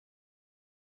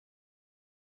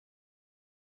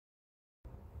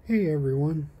Hey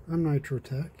everyone, I'm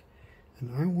NitroTech,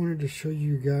 and I wanted to show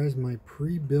you guys my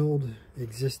pre-build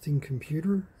existing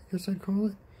computer, I guess I'd call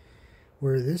it,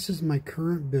 where this is my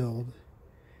current build,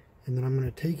 and then I'm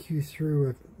going to take you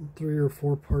through a 3 or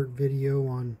 4 part video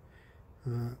on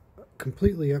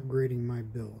completely upgrading my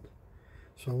build.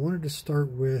 So I wanted to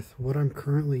start with what I'm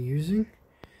currently using,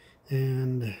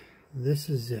 and this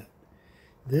is it.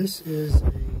 This is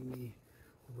a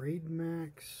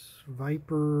Raidmax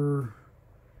Viper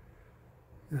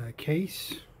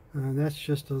case. That's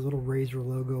just a little Razer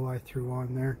logo I threw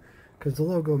on there because the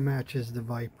logo matches the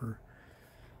Viper.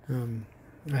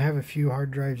 I have a few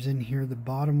hard drives in here. The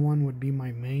bottom one would be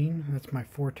my main. That's my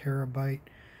 4 terabyte.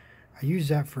 I use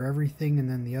that for everything, and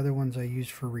then the other ones I use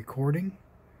for recording.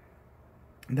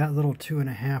 That little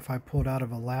 2.5 I pulled out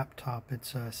of a laptop.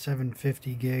 It's a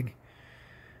 750 gig.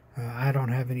 I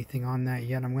don't have anything on that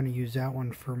yet. I'm going to use that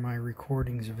one for my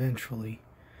recordings eventually.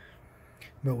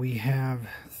 But we have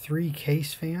 3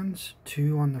 case fans,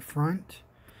 2 on the front,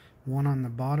 1 on the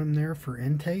bottom there for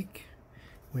intake.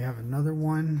 We have another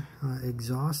one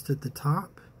exhaust at the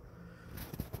top.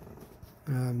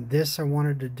 This I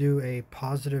wanted to do a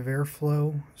positive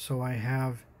airflow, so I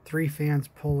have 3 fans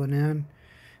pulling in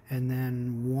and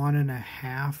then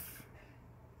 1.5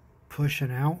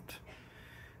 pushing out.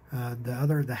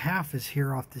 The half is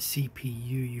here off the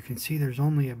CPU. You can see there's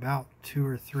only about 2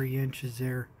 or 3 inches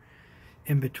there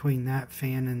in between that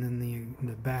fan and then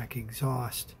the back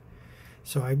exhaust.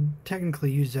 So I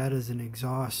technically use that as an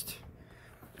exhaust.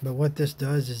 But what this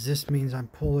does is this means I'm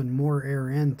pulling more air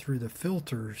in through the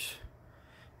filters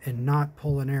and not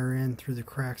pulling air in through the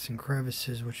cracks and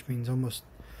crevices, which means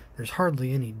there's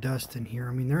hardly any dust in here.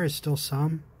 I mean, there is still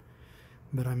some,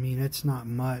 but I mean, it's not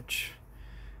much.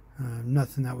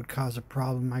 Nothing that would cause a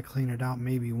problem. I clean it out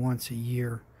maybe once a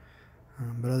year.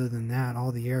 But other than that,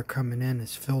 all the air coming in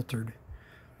is filtered.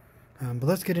 But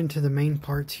let's get into the main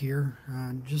parts here.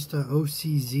 Just a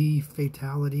OCZ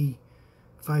Fatal1ty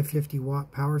 550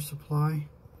 watt power supply.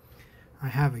 I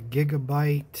have a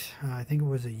GIGABYTE, I think it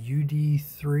was a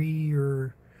UD3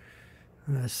 or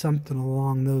something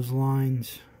along those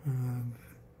lines.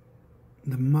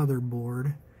 The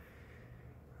motherboard.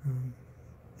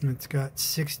 It's got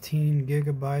 16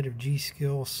 gigabyte of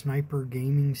G.Skill Sniper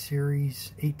Gaming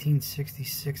Series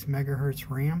 1866 megahertz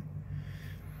RAM.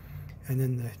 And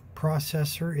then the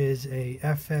processor is a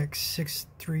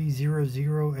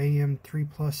FX6300 AM3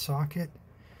 Plus socket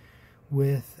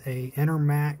with a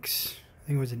Enermax, I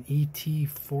think it was an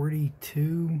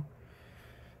ET42,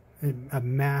 a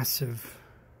massive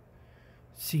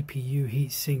CPU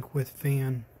heatsink with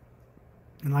fan.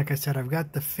 And like I said, I've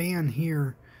got the fan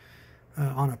here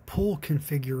on a pull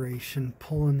configuration,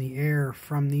 pulling the air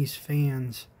from these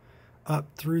fans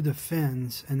up through the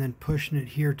fins and then pushing it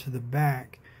here to the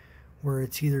back, where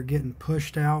it's either getting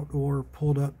pushed out or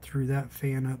pulled up through that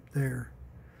fan up there.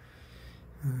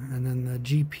 And then the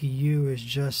GPU is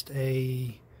just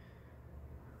a,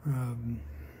 I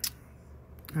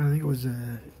think it was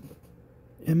a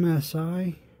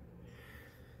MSI,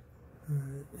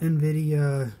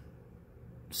 NVIDIA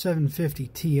 750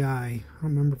 Ti. I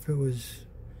don't remember if it was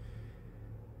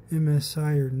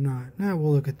MSI or not. Now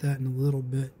we'll look at that in a little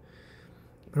bit.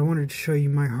 But I wanted to show you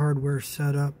my hardware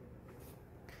setup.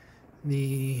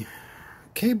 The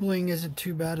cabling isn't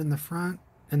too bad in the front.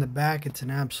 In the back, it's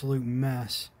an absolute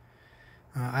mess.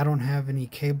 I don't have any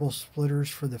cable splitters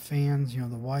for the fans, the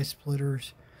Y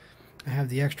splitters. I have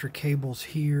the extra cables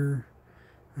here.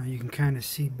 You can kind of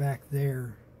see back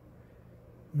there.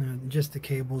 Just the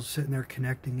cables sitting there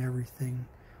connecting everything,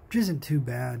 which isn't too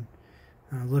bad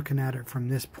looking at it from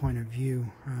this point of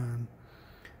view.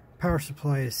 Power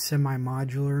supply is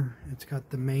semi-modular. It's got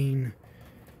the main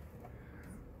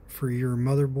for your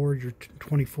motherboard, your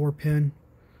 24 pin,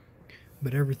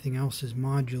 but everything else is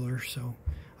modular, so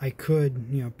I could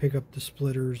pick up the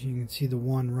splitters. You can see the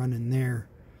one running there,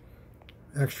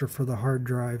 extra for the hard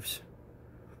drives.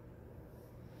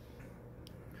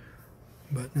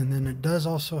 And then it does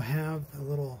also have a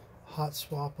little hot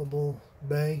swappable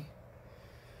bay,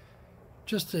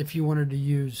 just if you wanted to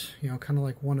use kind of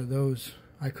like one of those.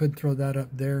 I could throw that up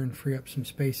there and free up some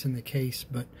space in the case,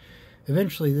 but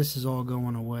eventually this is all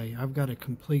going away. I've got a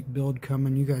complete build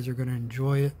coming. You guys are going to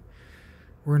enjoy it.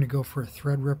 We're going to go for a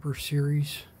Threadripper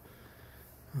series.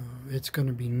 It's going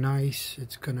to be nice.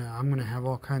 I'm going to have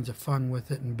all kinds of fun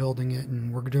with it and building it,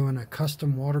 and we're doing a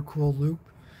custom water cool loop.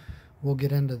 We'll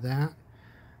get into that.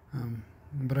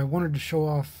 But I wanted to show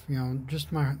off,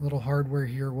 just my little hardware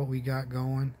here, what we got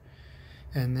going.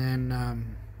 And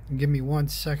then give me 1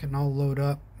 second, I'll load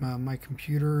up my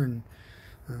computer, and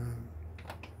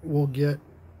we'll get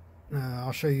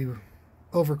I'll show you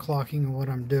overclocking and what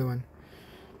I'm doing.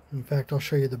 In fact, I'll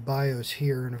show you the BIOS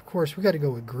here, and of course we got to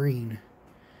go with green.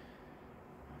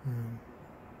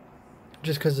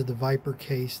 Just because of the Viper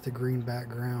case, the green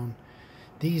background.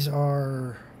 These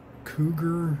are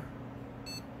COUGAR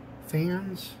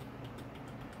fans.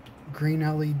 Green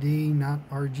LED, not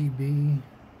RGB.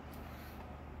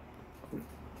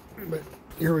 But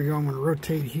here we go. I'm going to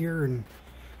rotate here and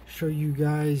show you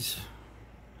guys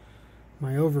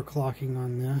my overclocking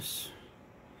on this.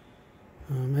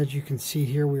 As you can see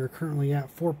here, we are currently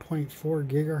at 4.4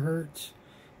 gigahertz.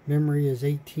 Memory is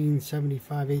 1875,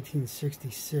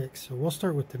 1866. So we'll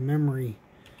start with the memory.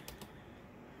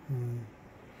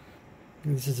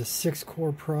 This is a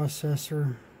 6-core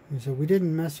processor. And so we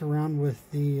didn't mess around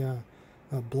with the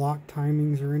block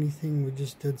timings or anything. We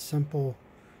just did simple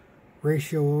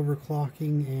ratio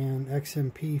overclocking and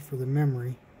XMP for the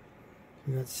memory.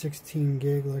 We got 16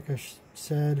 gig, like I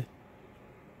said.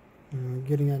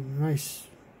 Getting a nice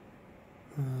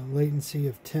latency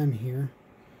of 10 here.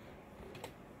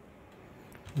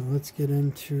 Now let's get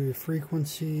into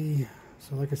frequency.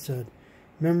 So like I said,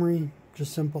 memory,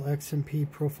 just simple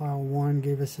XMP profile 1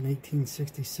 gave us an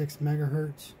 1866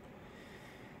 megahertz.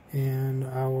 And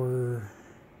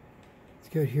let's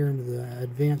go here into the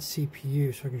advanced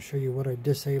CPU so I can show you what I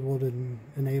disabled and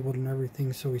enabled and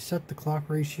everything. So we set the clock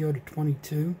ratio to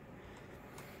 22.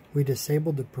 We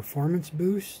disabled the performance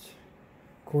boost.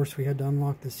 Of course, we had to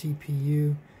unlock the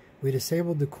CPU. We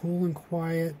disabled the cool and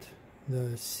quiet,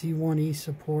 the C1E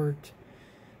support.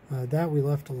 That we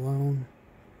left alone.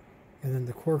 And then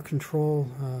the core control,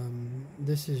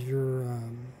 this is your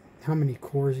how many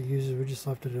cores it uses. We just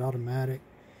left it at automatic.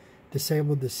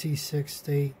 Disabled the C6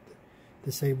 state.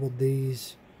 Disabled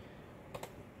these.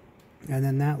 And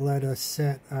then that let us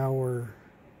set our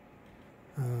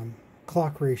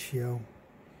clock ratio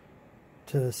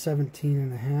to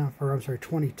 17.5, or I'm sorry,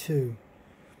 22,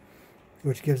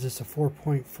 which gives us a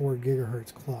 4.4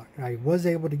 gigahertz clock. I was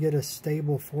able to get a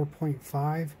stable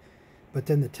 4.5, but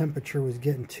then the temperature was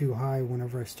getting too high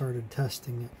whenever I started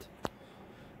testing it.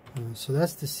 So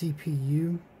that's the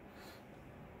CPU.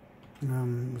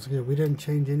 It was good. We didn't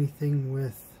change anything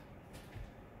with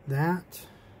that,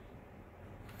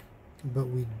 but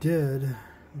we did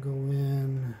go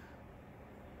in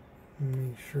and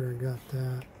make sure I got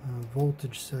that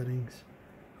voltage settings.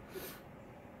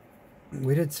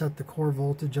 We did set the core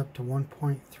voltage up to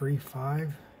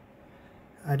 1.35.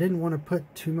 I didn't want to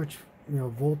put too much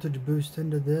voltage boost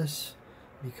into this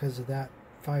because of that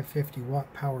 550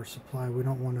 watt power supply. We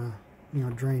don't want to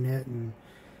drain it and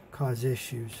cause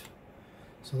issues.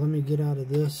 So let me get out of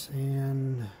this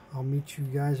and I'll meet you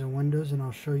guys in Windows and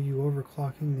I'll show you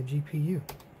overclocking the GPU.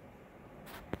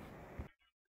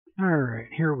 Alright,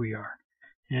 here we are.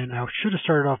 And I should have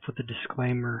started off with a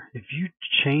disclaimer. If you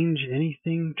change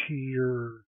anything to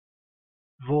your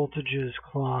voltages,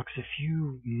 clocks, if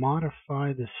you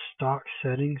modify the stock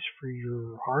settings for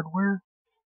your hardware,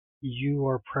 you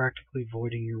are practically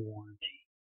voiding your warranty.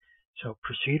 So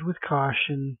proceed with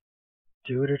caution,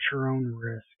 do it at your own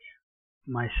risk.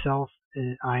 Myself,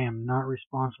 I am not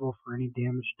responsible for any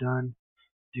damage done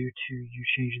due to you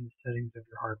changing the settings of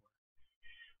your hardware.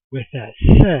 With that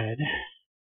said,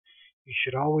 you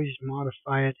should always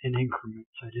modify it in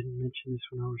increments. I didn't mention this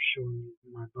when I was showing you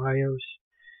my BIOS.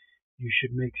 You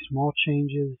should make small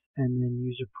changes and then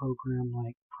use a program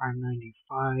like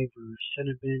Prime95 or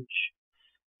Cinebench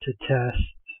to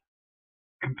test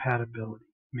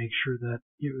compatibility. Make sure that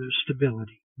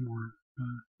stability, not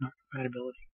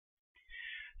compatibility.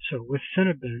 So with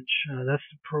Cinebench, that's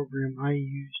the program I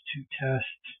use to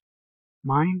test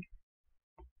mine.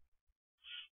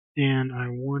 And I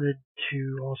wanted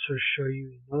to also show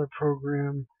you another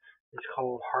program. It's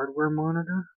called Hardware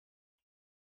Monitor.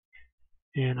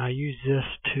 And I use this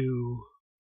to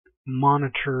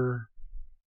monitor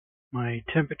my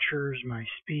temperatures, my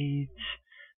speeds,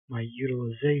 my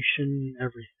utilization,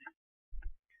 everything.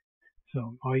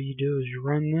 So all you do is you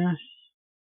run this.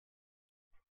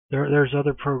 There's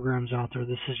other programs out there.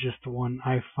 This is just the one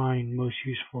I find most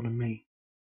useful to me.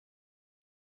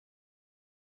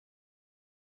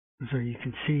 So you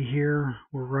can see here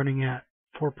we're running at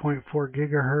 4.4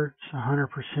 gigahertz, 100%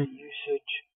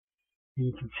 usage. And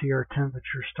you can see our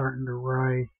temperature starting to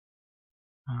rise.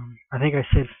 I think I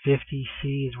said 50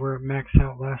 C is where it maxed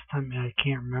out last time, and I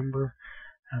can't remember.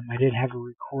 I did have a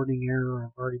recording error.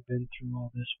 I've already been through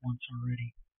all this once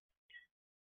already.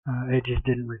 It just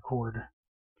didn't record.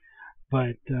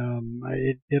 But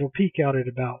it'll peak out at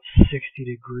about 60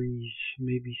 degrees,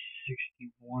 maybe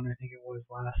 61, I think it was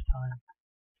last time.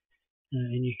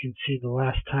 And you can see the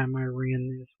last time I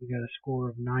ran this, we got a score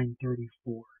of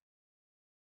 934.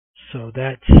 So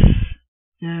that's,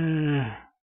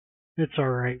 it's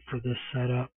alright for this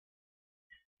setup.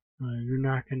 You're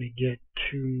not going to get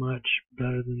too much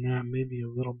better than that, maybe a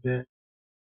little bit,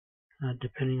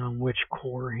 depending on which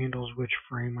core handles which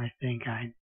frame. I think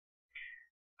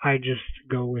I just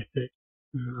go with it.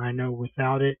 I know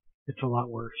without it, it's a lot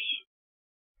worse.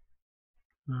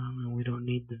 And we don't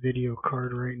need the video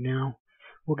card right now.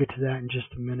 We'll get to that in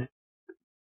just a minute.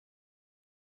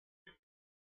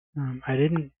 I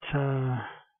didn't,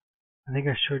 I think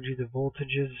I showed you the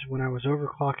voltages when I was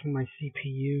overclocking my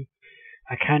CPU.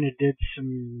 I kind of did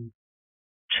some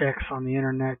checks on the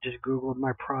internet, just Googled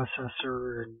my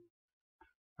processor and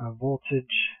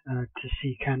voltage to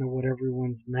see kind of what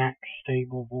everyone's max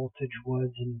stable voltage was,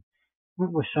 and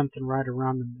went with something right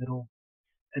around the middle,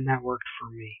 and that worked for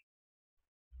me.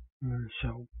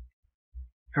 So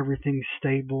everything's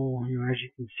stable. You know, as you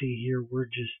can see here,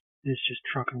 it's just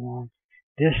trucking along.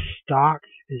 This stock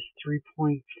is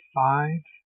 3.5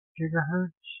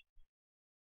 gigahertz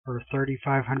or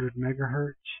 3500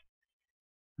 megahertz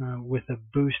with a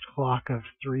boost clock of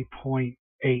 3.8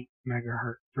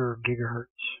 megahertz or gigahertz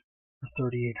or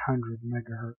 3800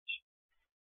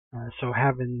 megahertz. So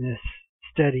having this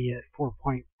steady at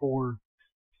 4.4,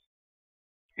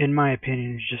 in my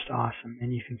opinion, is just awesome.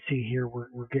 And you can see here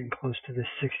we're getting close to the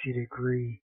 60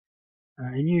 degree,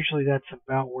 and usually that's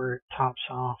about where it tops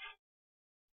off.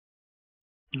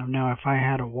 Now, if I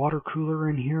had a water cooler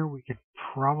in here, we could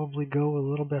probably go a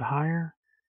little bit higher.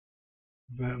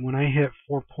 But when I hit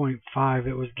 4.5,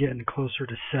 it was getting closer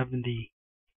to 70.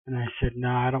 And I said,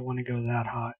 nah, I don't want to go that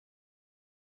hot.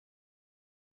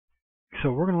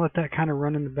 So we're going to let that kind of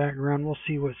run in the background. We'll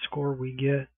see what score we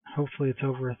get. Hopefully it's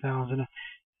over 1,000.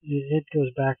 It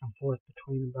goes back and forth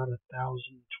between about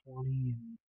 1,020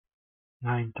 and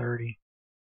 930.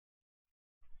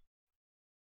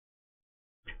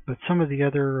 But some of the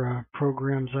other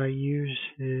programs I use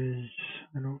is,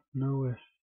 I don't know if,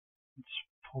 let's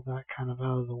pull that kind of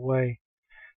out of the way.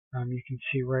 You can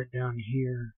see right down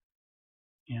here,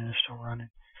 yeah, they're still running.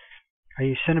 I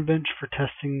use Cinebench for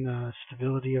testing the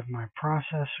stability of my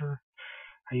processor.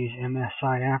 I use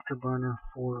MSI Afterburner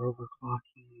for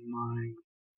overclocking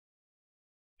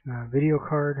my video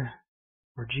card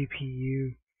or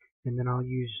GPU, and then I'll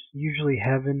use usually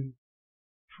Heaven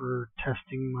for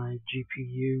testing my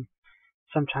GPU,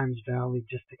 sometimes Valley,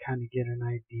 just to kind of get an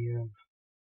idea of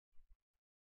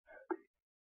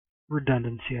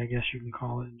redundancy, I guess you can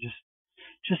call it,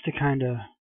 just to kind of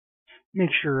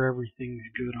make sure everything's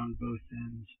good on both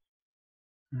ends.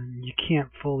 And you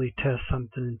can't fully test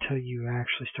something until you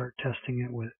actually start testing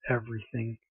it with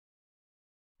everything.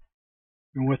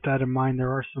 And with that in mind,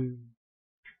 there are some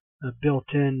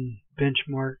built-in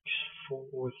benchmarks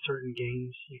with certain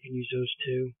games. You can use those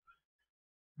too.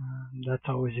 That's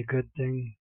always a good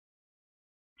thing.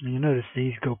 And you notice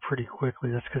these go pretty quickly.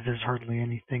 That's because there's hardly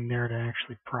anything there to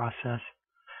actually process.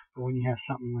 But when you have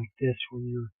something like this, where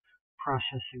you're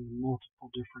processing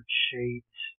multiple different shades,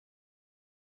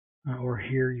 or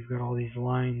here you've got all these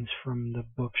lines from the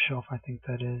bookshelf, I think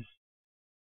that is,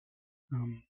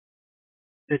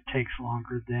 it takes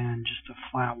longer than just a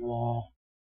flat wall.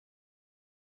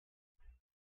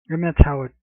 And that's how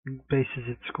it bases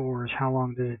its scores. How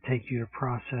long did it take you to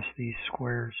process these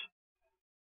squares?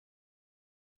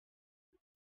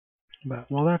 But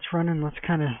while that's running, let's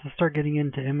start getting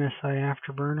into MSI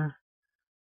Afterburner.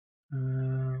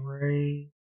 Right,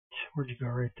 where'd you go?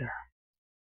 Right there.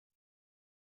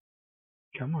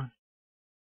 Come on.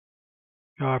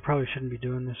 Oh, I probably shouldn't be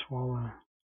doing this while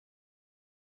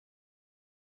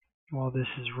this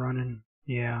is running.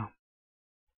 Yeah,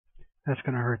 that's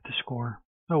gonna hurt the score.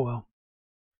 Oh well.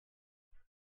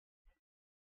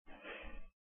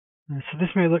 So this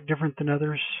may look different than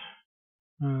others.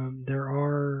 There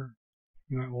are.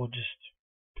 We'll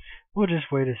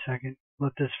just wait a second.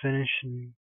 Let this finish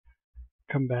and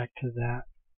come back to that.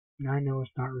 And I know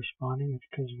it's not responding. It's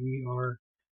because we are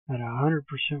at 100%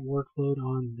 workload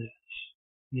on this.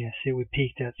 Yeah, see, we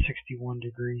peaked at 61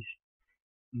 degrees.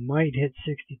 Might hit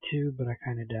 62, but I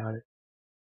kind of doubt it.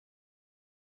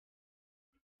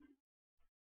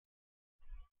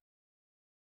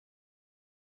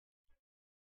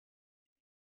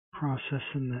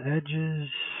 Processing the edges.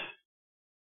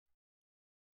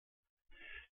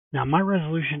 Now my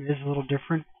resolution is a little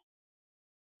different.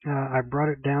 I brought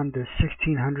it down to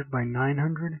 1600 by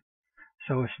 900,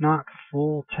 so it's not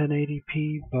full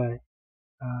 1080p, but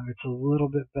it's a little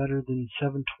bit better than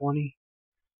 720.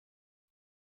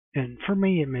 And for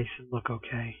me, it makes it look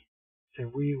okay. So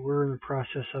we're in the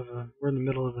process of we're in the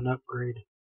middle of an upgrade.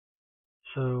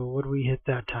 So what did we hit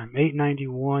that time?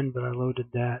 891, but I loaded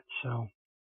that, so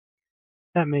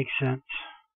that makes sense.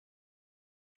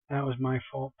 That was my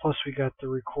fault. Plus we got the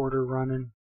recorder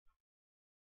running.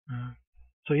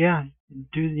 So yeah,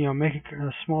 make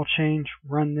a small change,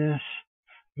 run this,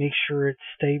 make sure it's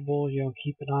stable,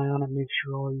 keep an eye on it, make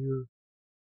sure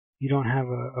you don't have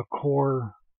a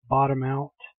core bottom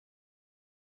out,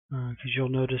 because you'll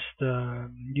notice the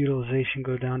utilization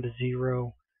go down to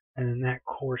 0, and then that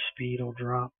core speed will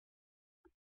drop.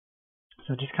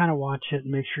 So just kind of watch it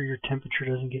and make sure your temperature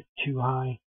doesn't get too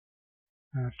high.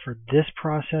 For this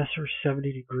processor,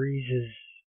 70 degrees is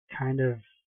kind of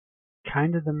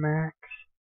the max.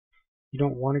 You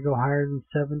don't want to go higher than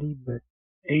 70, but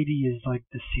 80 is like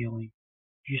the ceiling.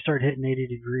 If you start hitting 80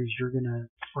 degrees, you're going to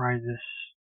fry this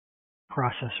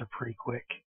processor pretty quick.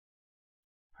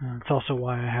 It's also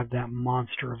why I have that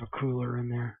monster of a cooler in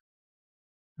there.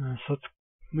 So let's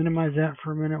minimize that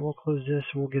for a minute. We'll close this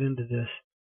and we'll get into this.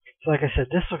 So like I said,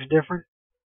 this looks different.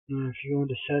 If you go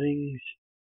into settings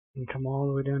and come all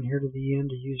the way down here to the end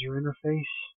to user interface,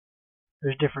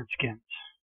 there's different skins.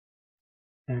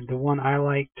 And the one I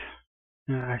liked,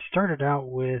 I started out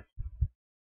with,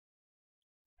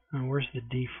 where's the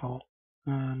default?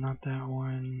 Not that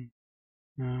one.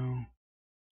 No.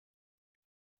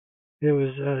 It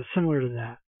was similar to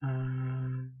that.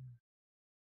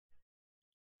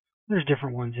 There's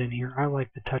different ones in here. I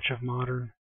like the touch of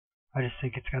modern. I just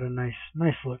think it's got a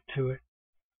nice look to it.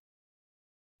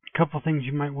 A couple things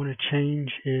you might want to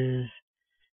change is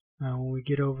when we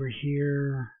get over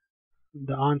here,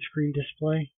 the on-screen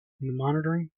display and the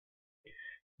monitoring.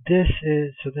 This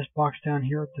box down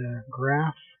here with the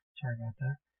graph, sorry about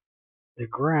that. The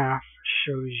graph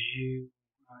shows you,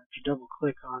 if you double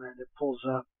click on it, it pulls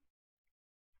up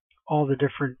all the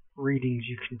different readings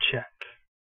you can check.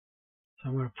 So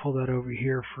I'm going to pull that over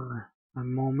here for a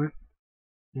moment.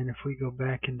 And if we go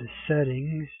back into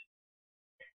settings,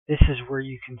 this is where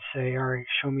you can say, all right,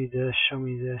 show me this, show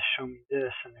me this, show me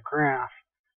this in the graph.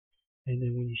 And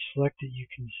then when you select it, you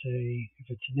can say, if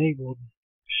it's enabled,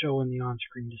 show in the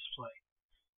on-screen display.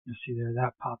 You'll see there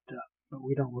that popped up, but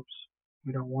we don't want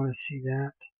to see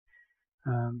that.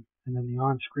 And then the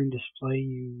on-screen display,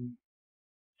 you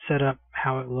set up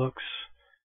how it looks,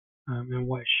 and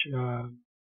what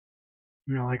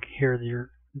like here, your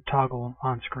toggle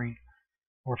on screen,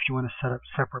 or if you want to set up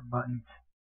separate buttons,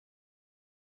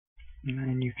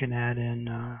 and you can add in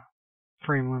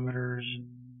frame limiters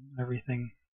and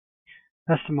everything.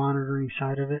 That's the monitoring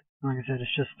side of it. Like I said,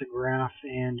 it's just the graph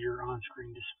and your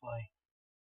on-screen display.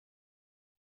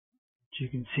 As you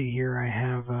can see here, I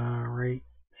have rate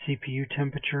CPU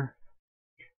temperature.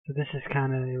 So this is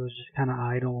it was just kind of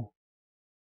idle.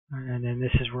 And then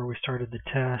this is where we started the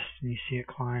test, and you see it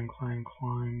climb, climb,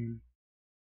 climb.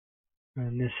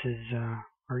 And this is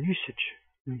our usage.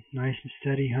 Nice and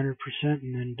steady, 100%,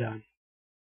 and then done.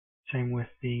 Same with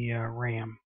the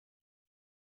RAM.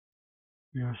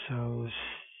 So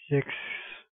 6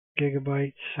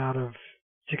 gigabytes out of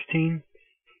 16.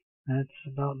 That's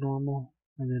about normal.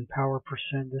 And then power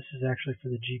percent, this is actually for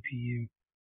the GPU.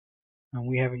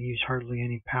 We haven't used hardly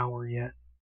any power yet.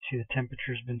 See, the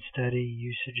temperature's been steady,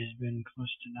 usage has been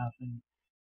close to nothing.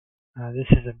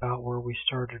 This is about where we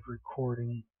started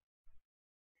recording.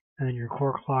 And then your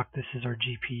core clock, this is our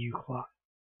GPU clock.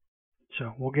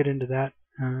 So we'll get into that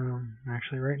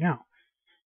actually right now.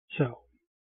 So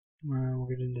we'll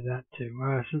get into that too.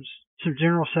 Some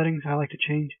general settings I like to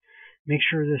change. Make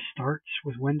sure this starts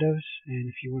with Windows, and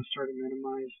if you want to start it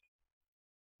minimized,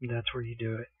 that's where you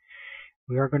do it.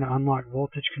 We are going to unlock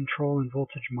voltage control and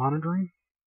voltage monitoring,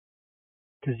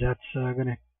 because that's going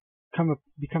to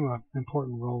become an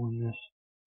important role in this.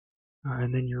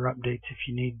 And then your updates if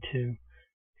you need to.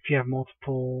 If you have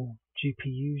multiple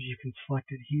GPUs, you can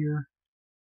select it here.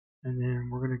 And then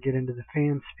we're going to get into the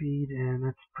fan speed, and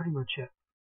that's pretty much it.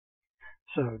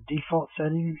 So default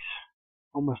settings,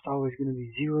 almost always going to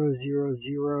be 0, 0,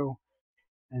 0.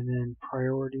 And then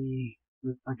priority,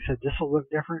 like I said, this will look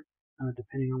different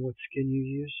depending on what skin you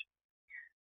use.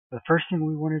 The first thing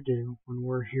we want to do when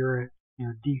we're here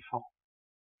at default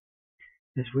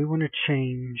is we want to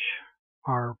change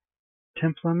our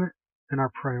temp limit and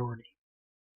our priority.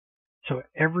 So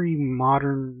every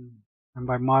modern, and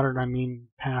by modern I mean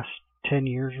past 10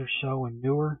 years or so and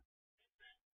newer,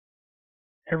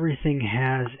 everything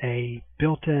has a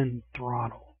built-in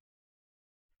throttle.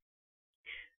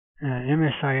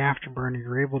 MSI Afterburner,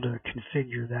 you're able to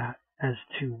configure that as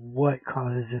to what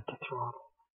causes it to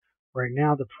throttle. Right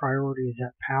now the priority is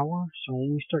at power, so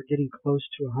when we start getting close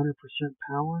to 100%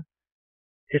 power,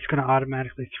 it's going to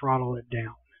automatically throttle it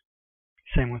down.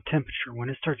 Same with temperature. When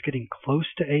it starts getting close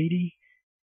to 80,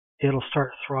 it'll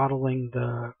start throttling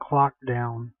the clock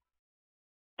down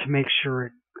to make sure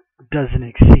it doesn't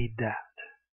exceed that.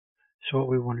 So what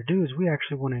we want to do is we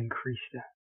actually want to increase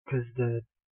that, because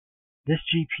this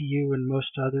GPU and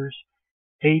most others,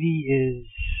 80 is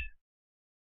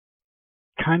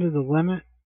kind of the limit,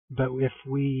 but if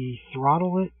we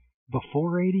throttle it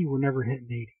before 80, we're never hitting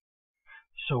 80.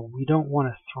 So we don't want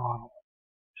to throttle.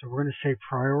 So we're going to say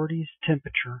priorities,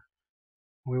 temperature.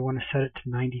 We want to set it to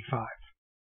 95.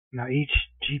 Now each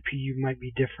GPU might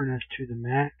be different as to the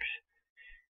max,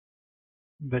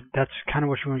 but that's kind of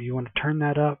what you want. You want to turn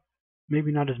that up,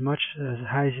 maybe not as much as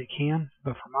high as it can,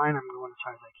 but for mine I'm going as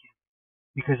high as I can,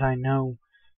 because I know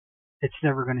it's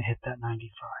never going to hit that 95.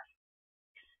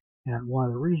 And one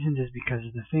of the reasons is because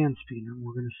of the fan speed, and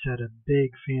we're going to set a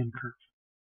big fan curve.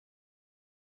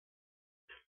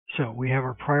 So we have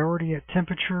our priority at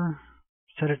temperature,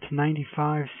 set it to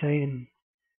 95, saying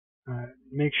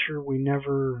make sure we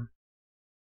never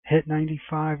hit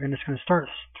 95, and it's going to start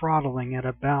throttling at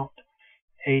about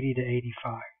 80 to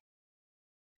 85.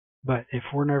 But if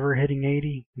we're never hitting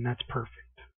 80, then that's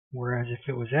perfect. Whereas if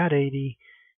it was at 80,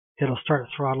 it'll start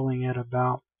throttling at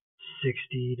about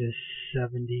 60 to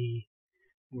 70.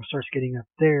 When it starts getting up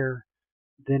there,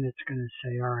 then it's going to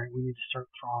say, all right, we need to start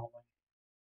throttling.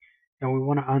 And we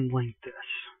want to unlink this.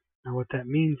 Now what that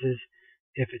means is,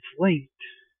 if it's linked,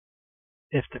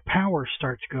 if the power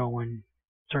starts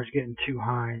getting too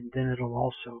high, then it'll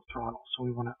also throttle. So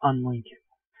we want to unlink it,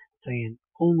 saying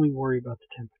only worry about the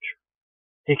temperature.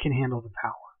 It can handle the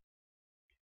power.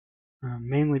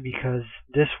 Mainly because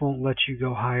this won't let you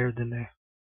go higher than the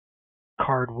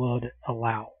card would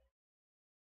allow.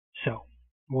 So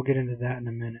we'll get into that in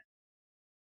a minute.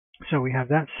 So we have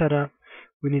that set up.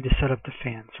 We need to set up the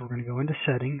fan. So we're going to go into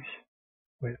settings.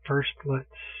 Wait, first let's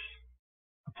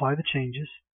apply the changes.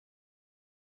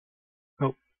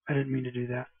 Oh, I didn't mean to do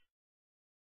that.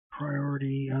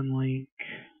 Priority, unlink,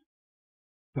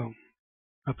 boom,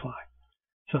 apply.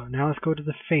 So now let's go to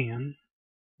the fan.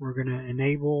 We're going to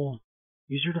enable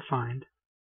user defined.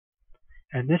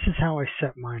 And this is how I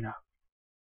set mine up.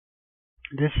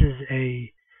 This is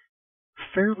a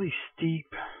fairly steep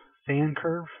fan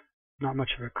curve. Not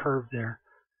much of a curve there.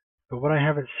 But what I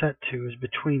have it set to is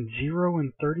between 0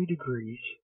 and 30 degrees.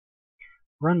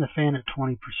 Run the fan at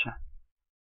 20%.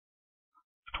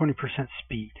 20%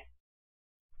 speed.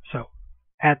 So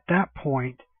at that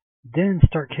point, then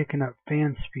start kicking up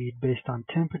fan speed based on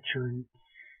temperature,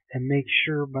 and make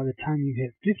sure by the time you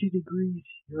hit 50 degrees,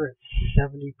 you're at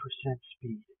 70%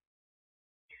 speed.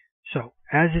 So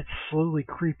as it's slowly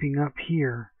creeping up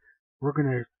here, we're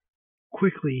going to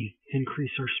quickly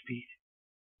increase our speed.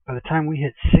 By the time we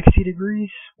hit 60 degrees,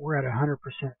 we're at 100%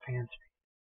 fan speed.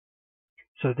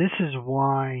 So this is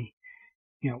why,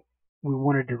 we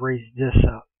wanted to raise this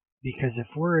up. Because if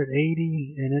we're at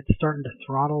 80 and it's starting to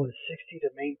throttle at 60 to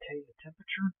maintain the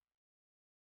temperature,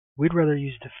 we'd rather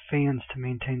use the fans to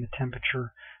maintain the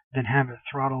temperature than have it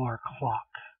throttle our clock.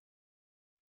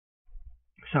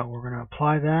 So we're going to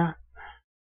apply that,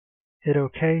 hit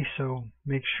OK, so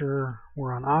make sure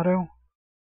we're on auto.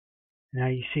 Now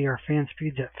you see our fan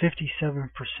speed's at 57%.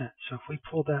 So if we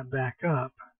pull that back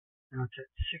up, now it's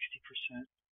at 60%,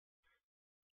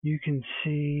 you can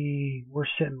see we're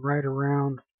sitting right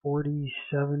around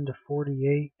 47 to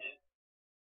 48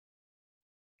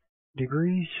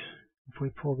 degrees. If we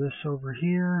pull this over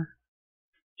here,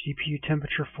 GPU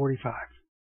temperature 45.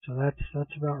 So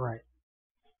that's about right.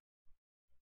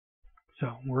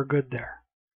 So we're good there.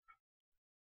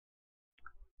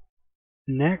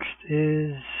 Next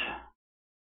is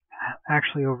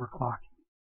actually overclocking.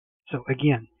 So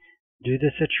again, do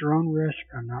this at your own risk.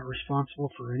 I'm not responsible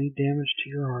for any damage to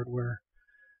your hardware.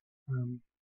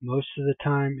 Most of the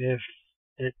time, if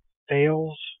it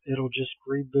fails, it'll just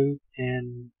reboot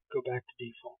and go back to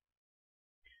default.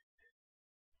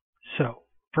 So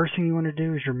first thing you want to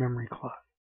do is your memory clock.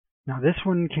 Now this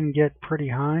one can get pretty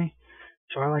high,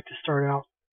 so I like to start out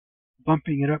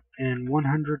bumping it up in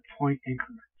 100 point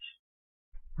increments,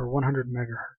 or 100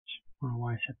 megahertz. I don't know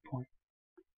why I said point.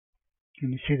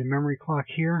 And you see the memory clock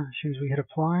here, as soon as we hit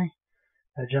apply,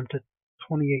 that jumped to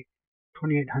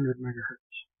 2800 megahertz.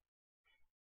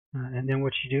 And then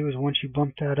what you do is once you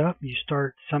bump that up, you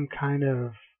start some kind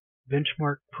of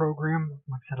benchmark program.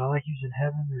 Like I said, I like using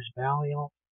Heaven. There's Valley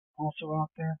also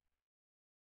out there.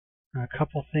 A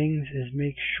couple things is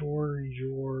make sure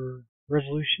your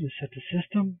resolution is set to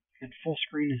system and full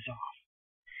screen is off.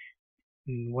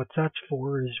 And what that's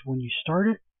for is when you start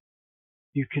it,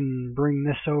 you can bring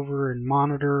this over and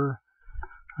monitor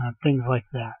things like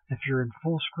that. If you're in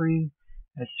full screen,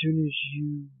 as soon as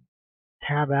you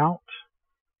tab out,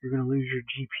 you're going to lose your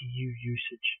GPU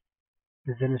usage,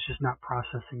 because then it's just not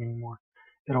processing anymore.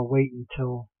 it'll wait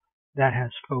until that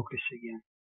has focus again.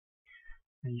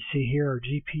 And you see here our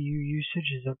GPU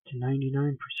usage is up to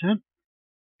 99%.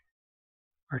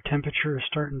 Our temperature is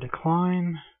starting to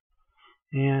climb,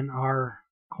 and our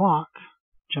clock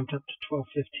jumped up to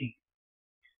 12:15.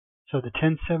 So the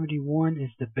 1071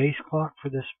 is the base clock for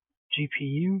this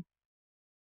GPU,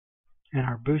 and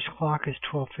our boost clock is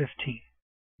 12:15.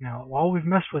 Now, all we've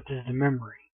messed with is the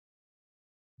memory,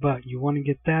 but you want to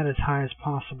get that as high as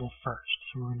possible first.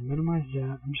 So we're going to minimize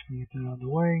that. I'm just going to get that out of the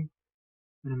way.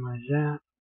 Minimize that.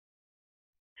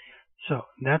 So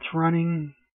that's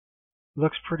running.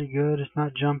 Looks pretty good. It's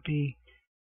not jumpy.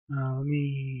 No,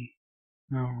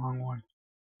 wrong one.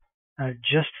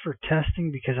 Just for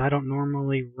testing, because I don't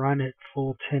normally run at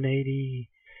full 1080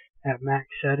 at max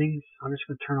settings, I'm just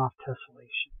going to turn off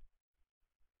tessellation.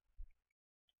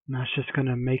 And that's just going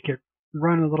to make it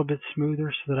run a little bit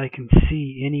smoother so that I can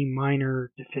see any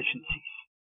minor deficiencies.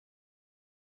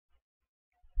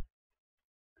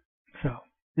 So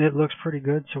it looks pretty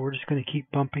good, so we're just going to keep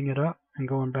bumping it up and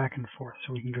going back and forth.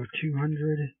 So we can go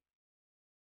 200,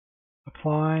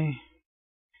 apply,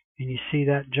 and you see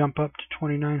that jump up to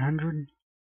 2900.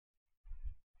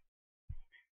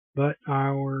 But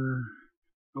I'm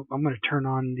going to turn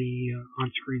on the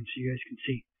on screen so you guys can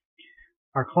see.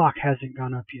 Our clock hasn't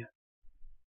gone up yet,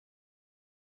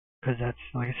 because that's,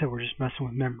 like I said, we're just messing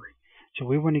with memory. So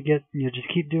we want to get, just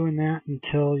keep doing that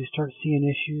until you start seeing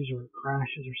issues or it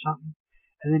crashes or something,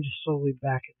 and then just slowly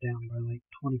back it down by like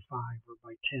 25 or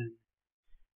by 10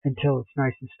 until it's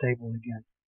nice and stable again.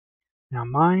 Now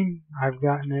mine, I've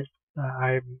gotten it,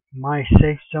 my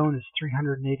safe zone is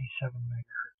 387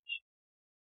 megahertz.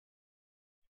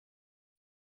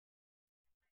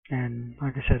 And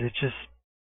like I said, it's just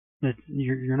that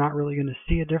you're not really going to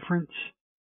see a difference,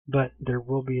 but there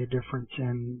will be a difference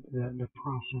in the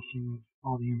processing of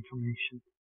all the information.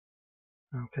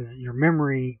 Because your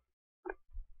memory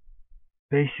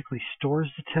basically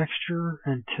stores the texture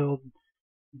until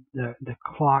the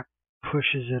clock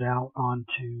pushes it out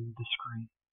onto the screen.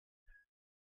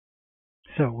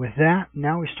 So with that,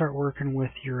 now we start working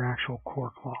with your actual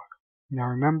core clock. Now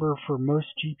remember, for most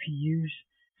GPUs,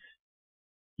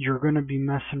 you're going to be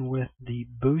messing with the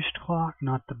boost clock,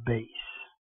 not the base.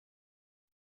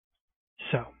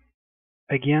 So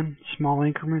again, small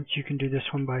increments. You can do this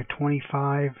one by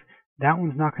 25. That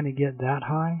one's not going to get that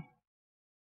high.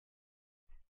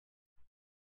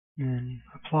 And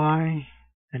apply.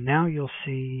 And now you'll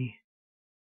see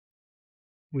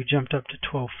we jumped up to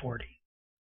 1240.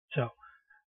 So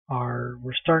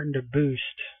we're starting to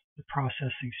boost the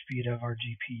processing speed of our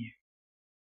GPU.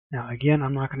 Now again,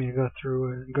 I'm not going to go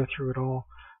through it all.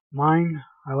 Mine,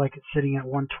 I like it sitting at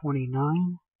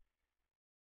 129,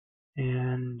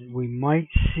 and we might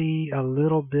see a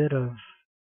little bit of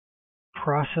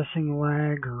processing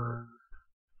lag or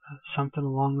something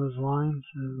along those lines,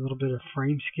 a little bit of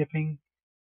frame skipping,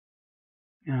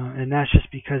 and that's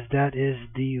just because that is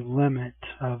the limit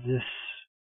of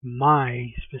my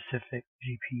specific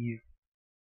GPU.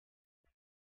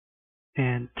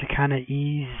 And to kind of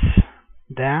ease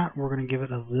that, we're going to give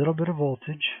it a little bit of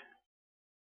voltage.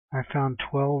 I found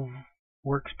 12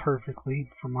 works perfectly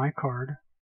for my card.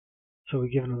 So we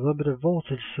give it a little bit of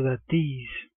voltage so that these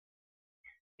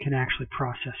can actually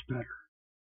process better.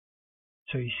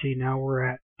 So you see now we're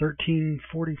at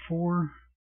 1344,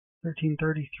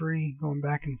 1333, going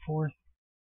back and forth.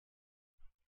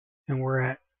 And we're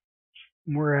at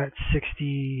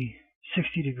 60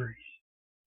 degrees.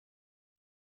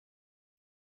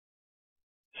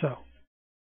 So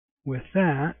with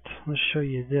that, let's show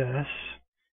you this,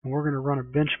 and we're going to run a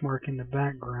benchmark in the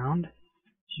background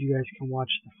so you guys can watch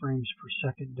the frames per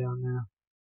second down there.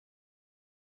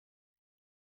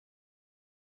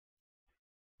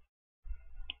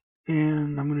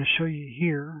 And I'm going to show you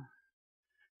here.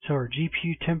 So our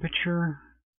GPU temperature,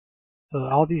 so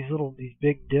all these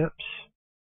big dips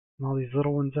and all these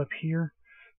little ones up here,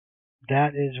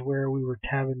 that is where we were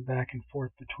tabbing back and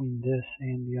forth between this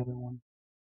and the other one.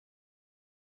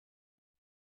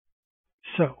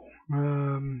 So,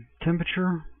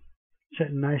 temperature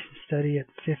setting nice and steady at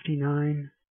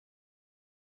 59.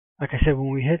 Like I said,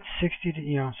 when we hit 60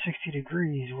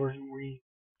 degrees, we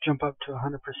jump up to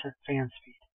 100% fan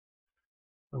speed.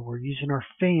 So we're using our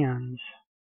fans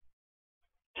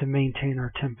to maintain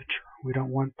our temperature. We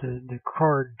don't want the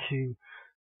card to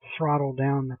throttle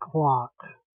down the clock,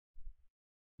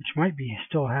 which might be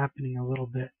still happening a little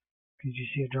bit, because you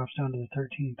see it drops down to the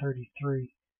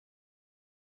 1333.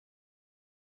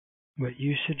 But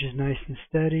usage is nice and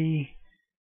steady.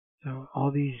 So all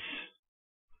these,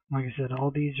 like I said,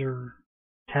 all these are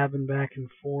tabbing back and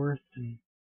forth, and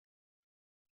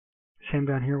Same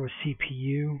down here with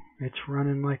CPU. It's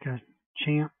running like a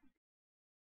champ.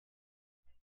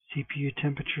 CPU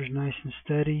temperature is nice and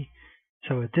steady.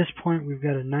 So at this point, we've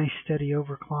got a nice steady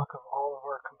overclock of all of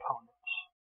our components.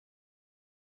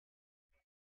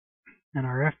 And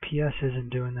our FPS isn't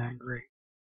doing that great.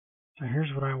 So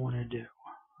here's what I want to do.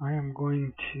 I am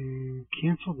going to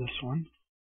cancel this one.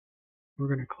 We're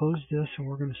going to close this and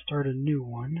we're going to start a new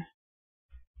one.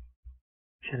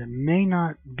 And it may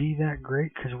not be that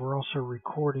great because we're also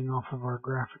recording off of our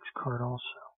graphics card also.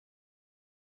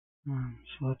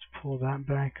 So let's pull that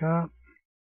back up.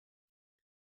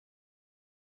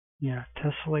 Yeah,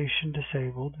 tessellation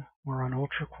disabled. We're on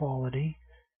ultra quality.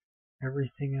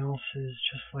 Everything else is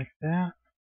just like that.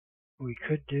 We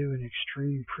could do an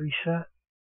extreme preset,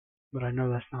 but I know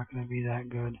that's not going to be that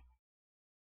good.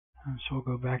 So we'll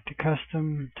go back to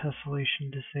custom,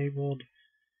 tessellation disabled,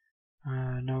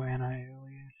 no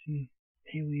anti-aliasing,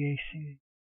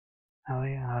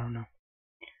 I don't know.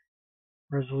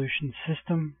 Resolution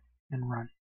system, and run.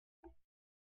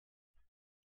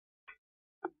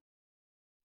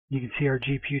 You can see our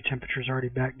GPU temperature is already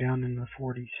back down in the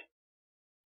 40s.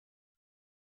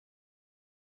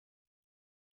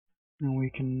 And we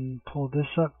can pull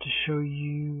this up to show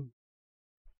you.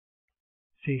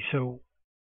 See, so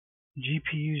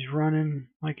GPU's running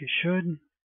like it should.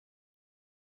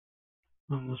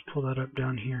 Let's pull that up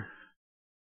down here.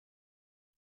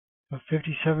 So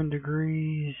 57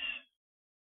 degrees.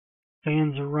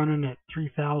 Fans are running at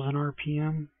 3,000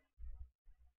 RPM.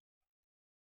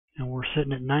 And we're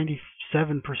sitting at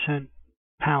 97%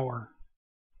 power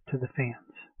to the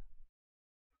fans.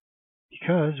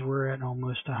 Because we're at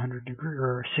almost 100 degrees,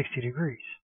 or 60 degrees.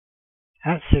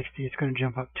 At 60, it's going to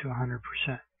jump up to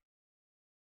 100%.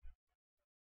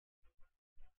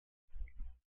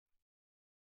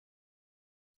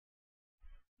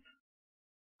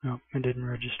 No, it didn't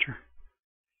register.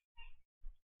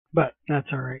 But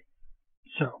that's alright.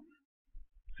 So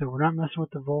we're not messing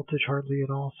with the voltage hardly at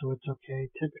all, so it's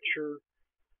okay. Temperature,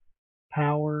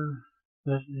 power,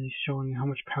 that is showing you how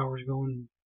much power is going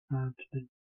to the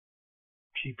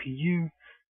GPU.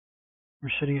 We're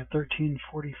sitting at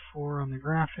 1344 on the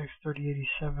graphics,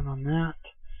 3087 on that.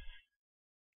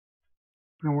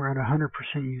 And we're at 100%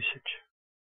 usage.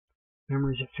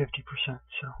 Memory's at 50%,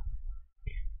 so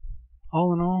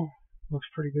all in all, looks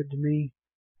pretty good to me.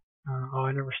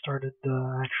 I never started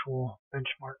the actual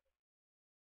benchmark.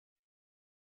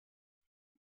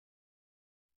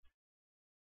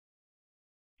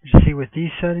 You see, with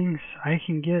these settings, I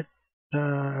can get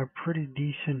a pretty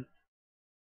decent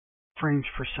frames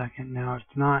per second. Now,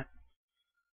 it's not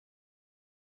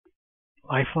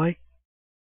lifelike,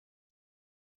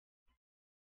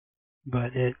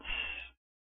 but it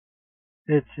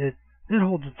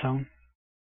holds its own.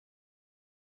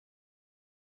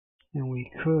 And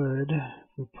we could, if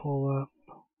we pull up,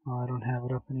 I don't have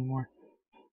it up anymore.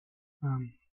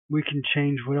 We can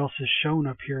change what else is shown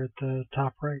up here at the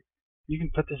top right. You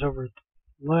can put this over at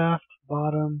the left,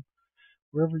 bottom,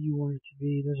 wherever you want it to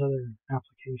be. There's other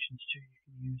applications too you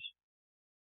can use.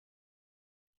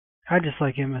 I just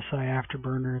like MSI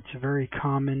Afterburner. It's a very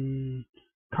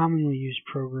commonly used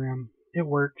program. It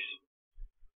works.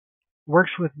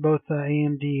 Works with both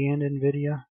AMD and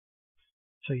NVIDIA.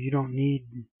 So you don't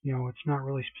need, it's not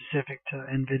really specific to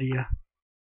NVIDIA.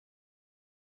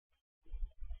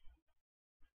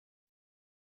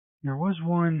 There was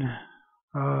one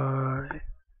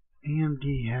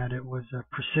AMD had. It was a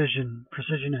Precision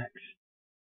X.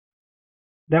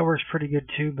 That works pretty good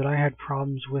too, but I had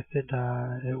problems with it.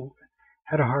 It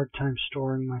had a hard time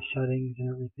storing my settings and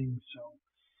everything, so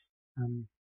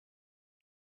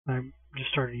I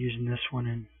just started using this one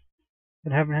and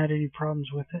haven't had any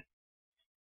problems with it.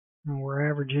 And we're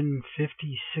averaging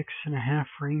 56.5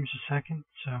 frames a second,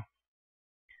 so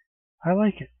I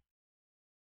like it.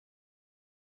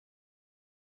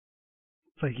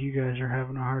 It's like you guys are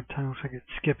having a hard time. Looks like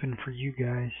it's skipping for you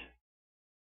guys.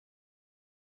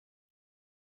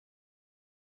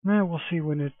 Well, we'll see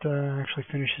when it actually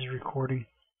finishes recording.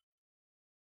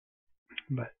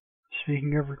 But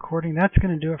speaking of recording, that's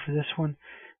going to do it for this one.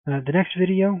 The next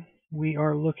video, we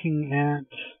are looking at,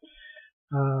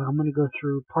 I'm going to go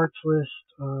through parts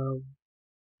list of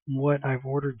what I've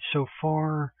ordered so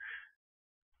far,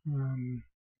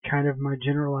 kind of my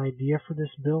general idea for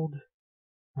this build,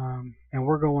 and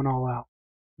we're going all out.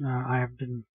 I have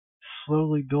been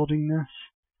slowly building this.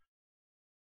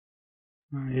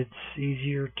 It's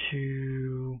easier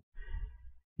to,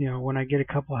 when I get a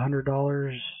couple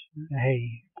 $100,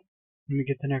 hey, let me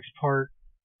get the next part,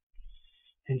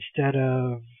 instead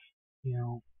of,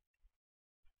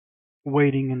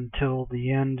 waiting until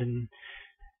the end and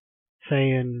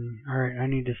saying, all right, I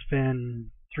need to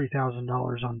spend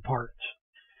 $3,000 on parts.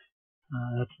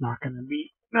 That's not going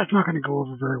to go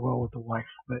over very well with the wife.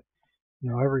 But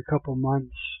every couple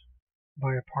months,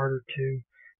 buy a part or two,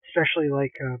 especially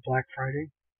like Black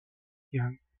Friday,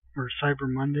 or Cyber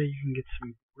Monday. You can get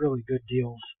some really good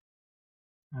deals.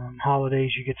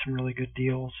 Holidays, you get some really good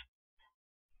deals,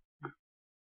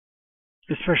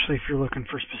 especially if you're looking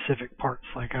for specific parts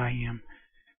like I am.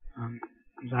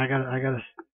 I got a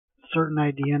certain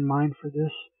idea in mind for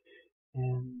this,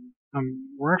 and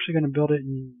we're actually going to build it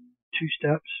in 2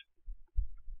 steps.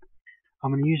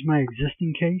 I'm going to use my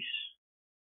existing case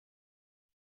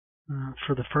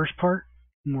for the first part,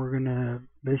 and we're going to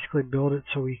basically build it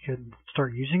so we could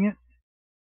start using it.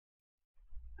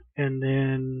 And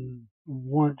then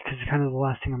because kind of the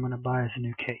last thing I'm going to buy is a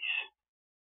new case.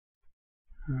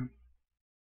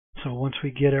 So once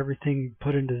we get everything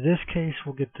put into this case,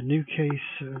 we'll get the new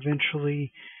case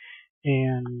eventually,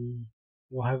 and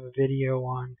we'll have a video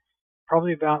on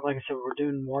probably about, like I said, we're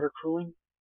doing water cooling.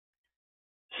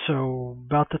 So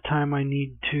about the time I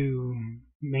need to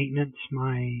maintenance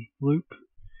my loop,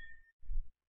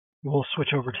 we'll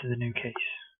switch over to the new case.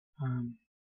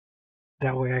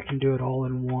 That way I can do it all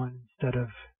in one instead of,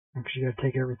 because you got to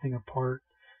take everything apart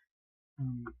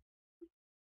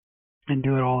and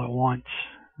do it all at once.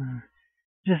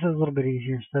 Just a little bit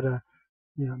easier instead of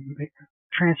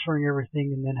transferring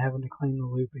everything and then having to clean the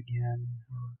loop again,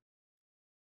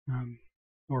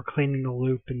 or cleaning the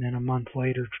loop and then a month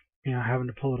later having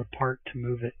to pull it apart to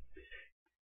move it,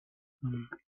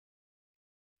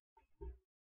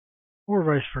 or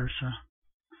vice versa.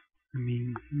 I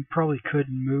mean, you probably could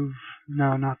move,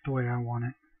 no, not the way I want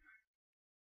it.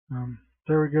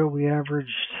 There we go. We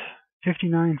averaged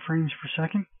 59 frames per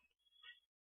second,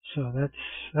 so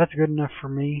that's good enough for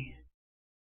me.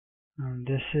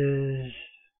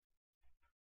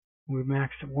 We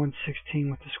maxed at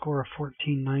 116 with a score of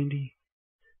 1490.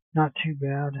 Not too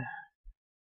bad.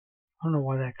 I don't know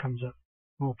why that comes up.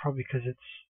 Well, probably because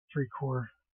it's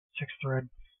 3-core, 6-thread,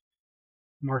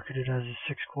 marketed as a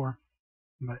 6-core.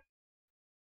 But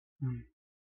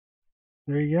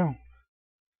there you go.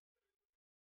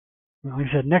 Like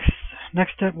I said, next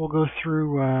step we'll go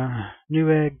through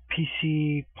Newegg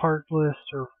PC part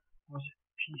list, or was it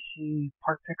PC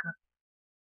part picker?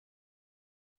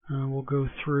 We'll go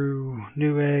through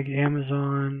Newegg,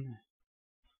 Amazon,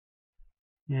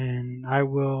 and I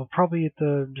will probably at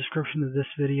the description of this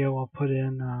video I'll put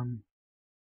in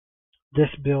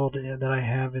this build that I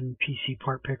have in PC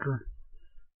part picker,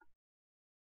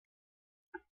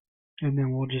 and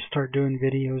then we'll just start doing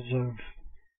videos of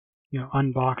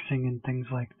unboxing and things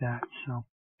like that. So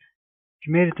if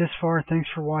you made it this far, thanks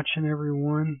for watching,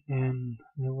 everyone, and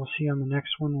we'll see you on the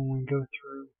next one when we go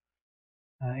through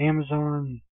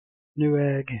Amazon,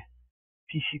 Newegg,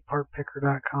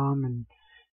 PCPartPicker.com, and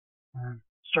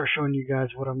start showing you guys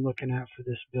what I'm looking at for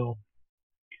this build.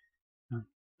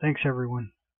 Thanks,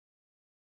 everyone.